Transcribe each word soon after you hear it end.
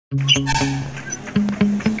Yeah.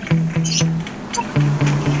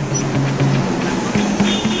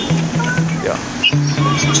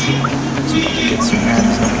 Sometimes I get so mad,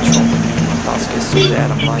 there's no control. My thoughts get so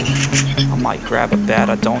bad, I'm like, I might grab a bat,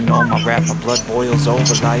 I don't know. My rap, my blood boils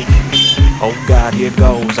over like, oh God, here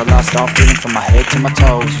goes. I lost all feeling from my head to my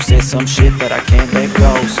toes. You said some shit that I can't let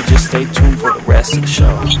go, so just stay tuned for the rest of the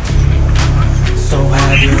show. So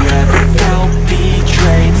have you ever felt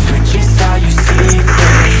betrayed? Switches how you see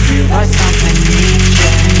things, realize something needs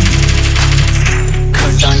change.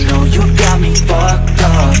 Cause I know you got me fucked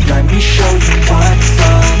up, let me show you what's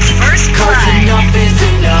up. Cause enough is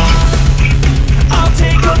enough. I'll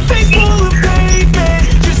take a face full of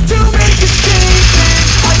pavement just to make a statement.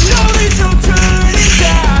 I know there's no turning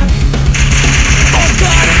back. Oh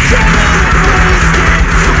God, adrenaline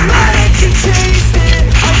wasted, so mad I can taste it.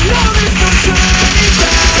 I know there's no turning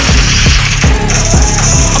back.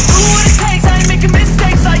 I'll do what it takes, I ain't making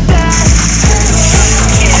mistakes like that.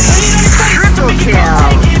 I'll put it on your face to make you go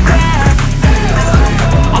take it back.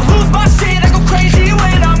 I'll lose my shit, I go crazy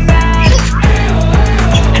when I'm mad.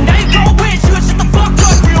 And I ain't gon' wish you would shut the fuck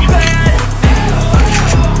up real bad.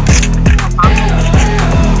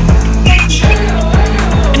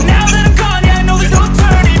 And now that I'm gone, yeah, I know there's no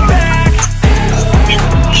turning back.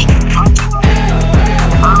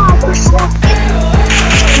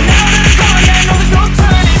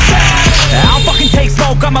 I don't fucking take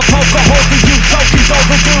smoke, I'ma poke a hole through you, tokens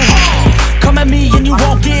overdue. Come at me and you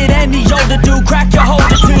won't get any older, dude. Crack your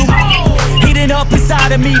holder too. Heating up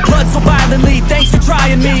inside of me, blood so violently. Thanks for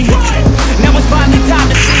trying me. Now it's finally time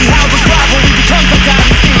to see how this rivalry becomes a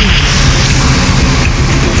dynasty.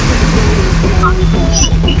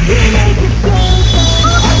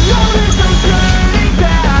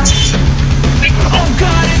 Oh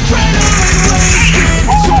God, adrenaline wasted,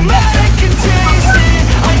 so mad I can taste it.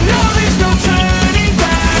 I know there's no turning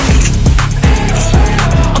back.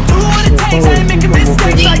 I'll do what it takes, I ain't making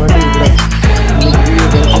mistakes like that.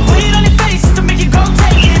 I'll put it on your face to make you go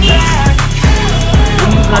take it back.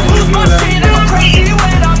 I'll lose my shit, I go crazy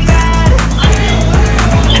when I'm mad.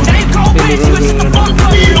 And I ain't gon' wish you would shut the fuck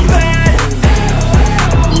up real bad.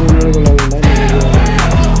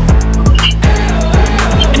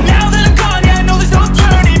 And now that I'm gone, yeah, I know there's no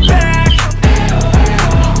turning back.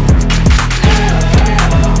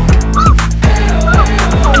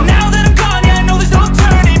 And now that I'm gone, yeah, I know there's no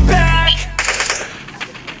turning back.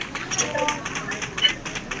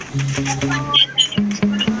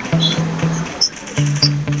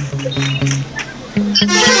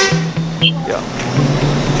 Yeah.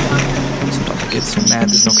 Sometimes I get so mad,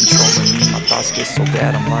 there's no controlling me. My thoughts get so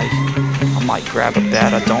bad, I'm like, I might grab a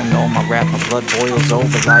bat, I don't know. My rap, my blood boils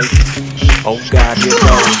over like, oh God, here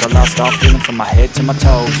goes. I lost all feeling from my head to my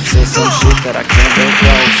toes. You said some shit that I can't let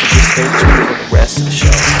go, so just stay tuned for the rest of the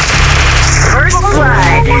show. First blood.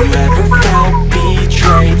 Have you ever felt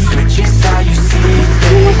betrayed? Switches how you see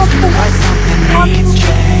things, realize something needs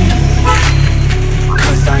change.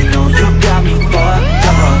 Cause I know you got me fucked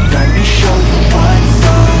up, let me show you what's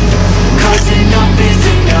up. Cause enough is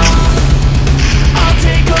enough. I'll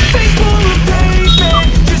take a face full of pavement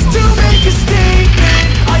just to make a statement.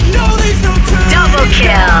 I know there's no turning Double kill.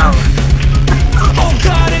 back. Oh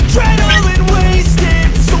God, adrenaline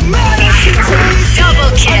wasted, so mad I can taste it.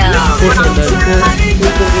 Double kill. I know there's no turning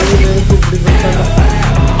back.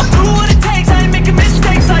 I'll do what it takes, I ain't making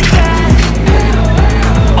mistakes like that.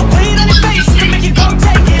 I'll put it on your face to make you go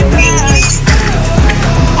take it back.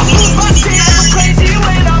 I'll lose my shit, I go crazy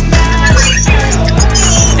when I'm mad.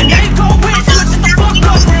 And I ain't gon' wish you would shut the fuck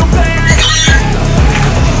up real bad.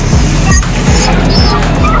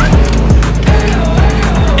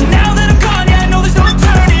 And now that I'm gone, yeah, I know there's no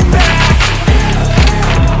turning back.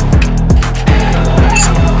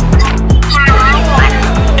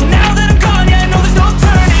 And now that I'm gone, yeah, I know there's no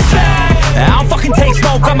turning back. I don't fucking take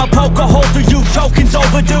smoke, I'ma poke a hole through you, choking's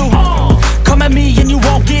overdue. Come at me and you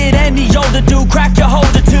won't get any older, dude. Crack your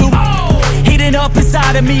holder too. Heating up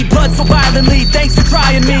inside of me, blood so violently. Thanks for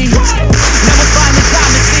trying me. Now it's finally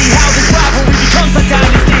time to see how this rivalry becomes a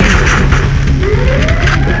dynasty.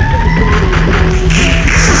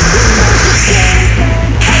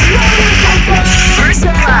 First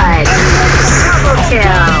blood. Double kill.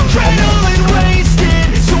 Adrenaline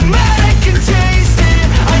wasted, so mad I can taste it.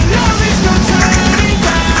 I know there's no turning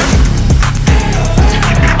back.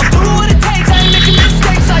 I'll do what it takes, I ain't making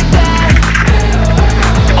mistakes like that.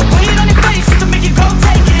 I'll put it on your face to make you go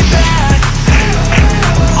take it back.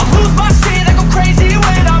 I'll lose my shit, I go crazy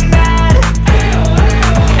when I'm mad.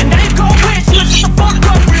 And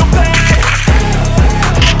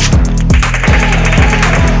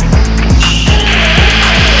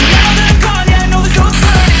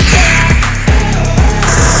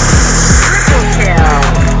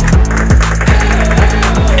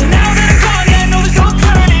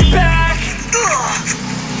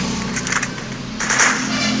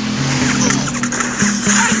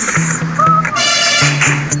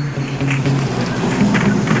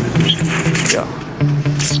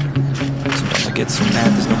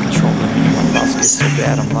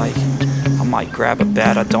bad, I'm like, I might grab a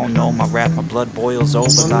bat, I don't know, my rap, my blood boils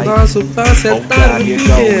over like, oh God, here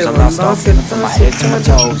goes, I lost all feeling from my head to my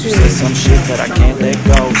toes. You say some shit that I can't let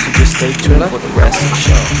go, so just stay tuned for the rest of the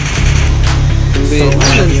show. So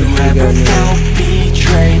have you ever felt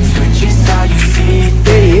betrayed? Switches how you see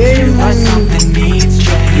things, realize something needs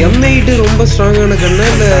change. M8 ரொம்ப ஸ்ட்ராங்கான கண்ணா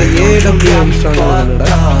இல்ல AWM ஸ்ட்ராங்கான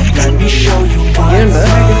கண்ணா? Let me show you what's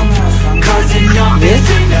up, 'cause enough is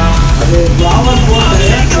enough. அது ராவல் போட்டு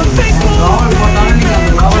ராவல் போட்டானே நீங்க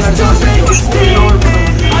அந்த ராவல் அடிச்சு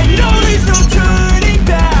I know there's no turning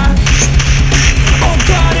back. Oh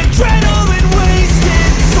God, adrenaline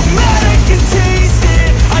wasted, so mad I can taste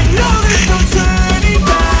it. I know there's no turning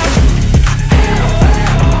back.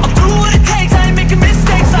 I'll do what it takes, I ain't making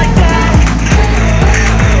mistakes like that.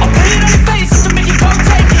 I'll put it on your face to make you go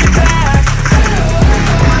take it back.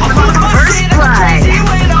 I'll lose my shit, I go crazy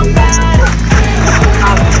when I'm mad.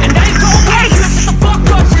 And I ain't gon' wait, you shut the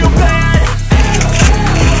fuck up real bad.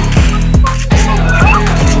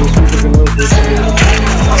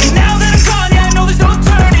 Now that I'm gone, yeah, I know there's no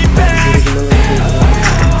turning back.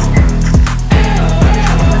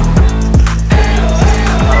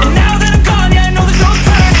 And now that I'm gone, yeah, I know there's no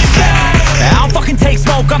turning back. I don't fucking take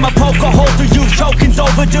smoke, I'ma poke a hole through you, choking's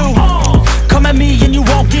overdue. Come at me and you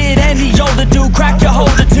won't get any older, dude, crack your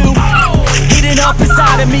holder too. Heating up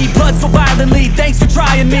inside of me, blood so violently, thanks for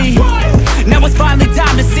trying me. Now it's finally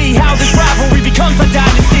time to see how this rivalry becomes a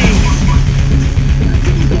dynasty.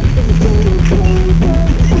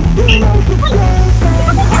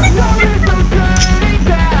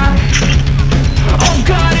 Oh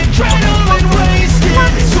God, adrenaline wasted,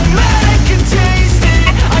 so mad I can taste it.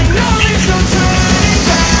 I know there's no turning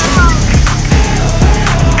back.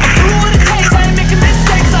 I'll do what it takes, I ain't making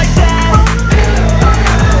mistakes like that.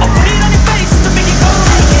 I'll put it on your face to make you go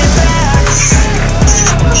take it back.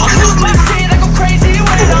 I'll lose my shit, I go crazy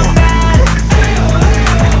when I'm mad.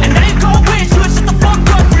 And I ain't gon' wish you would shut the fuck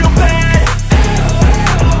up real bad.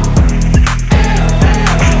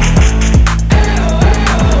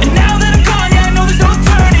 And now that I'm gone, yeah, I know there's no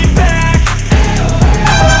turning back.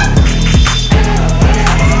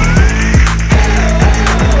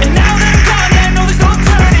 And now that I'm gone, yeah, I know there's no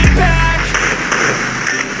turning back.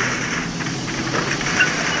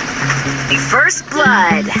 First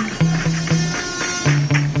blood.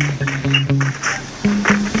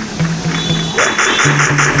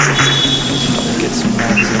 Get some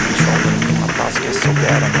magazine controlling me, my thoughts get so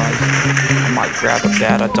bad, I'm like, I might grab a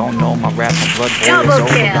bat, I don't know, my rap, my blood boils Double over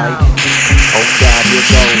kill. like, oh God, here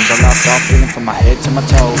goes, I lost all feeling from my head to my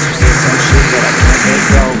toes. You say some shit that I can't let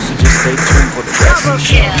go, so just stay tuned for the rest of Double the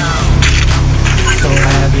show. kill. So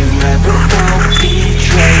have you